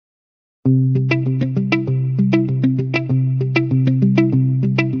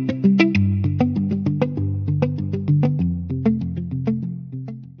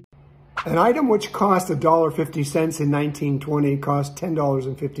item which cost $1.50 in 1920 cost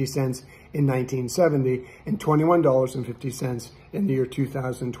 $10.50 in 1970 and $21.50 in the year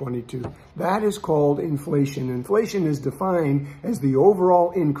 2022. That is called inflation. Inflation is defined as the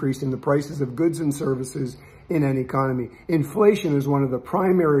overall increase in the prices of goods and services in an economy. Inflation is one of the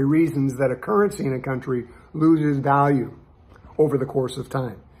primary reasons that a currency in a country loses value over the course of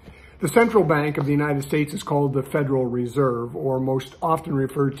time. The central bank of the United States is called the Federal Reserve, or most often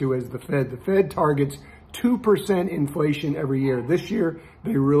referred to as the Fed. The Fed targets 2% inflation every year. This year,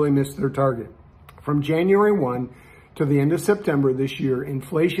 they really missed their target. From January 1 to the end of September this year,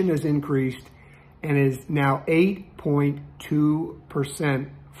 inflation has increased and is now 8.2%,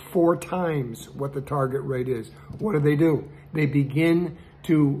 4 times what the target rate is. What do? They begin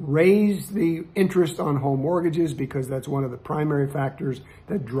to raise the interest on home mortgages because that's one of the primary factors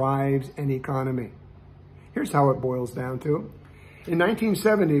that drives an economy. Here's how it boils down to. In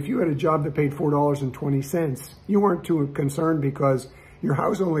 1970, if you had a job that paid $4.20, you weren't too concerned because your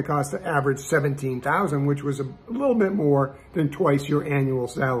house only cost the average $17,000, which was a little bit more than twice your annual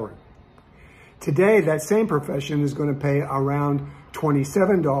salary. Today, that same profession is going to pay around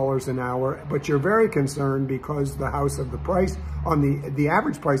 $27 an hour, but you're very concerned because the average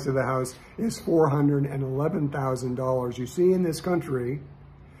price of the house is $411,000. You see, in this country,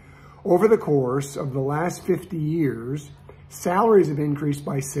 over the course of the last 50 years, salaries have increased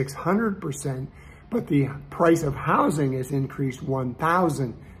by 600%, but the price of housing has increased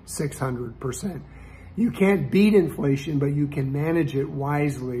 1,600%. You can't beat inflation, but you can manage it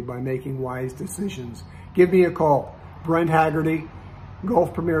wisely by making wise decisions. Give me a call. Brent Haggerty,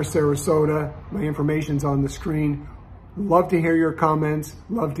 Gulf Premier Sarasota. My information's on the screen. Love to hear your comments.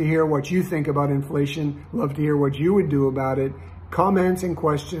 Love to hear what you think about inflation. Love to hear what you would do about it. Comments and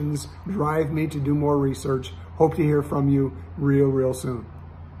questions drive me to do more research. Hope to hear from you real soon.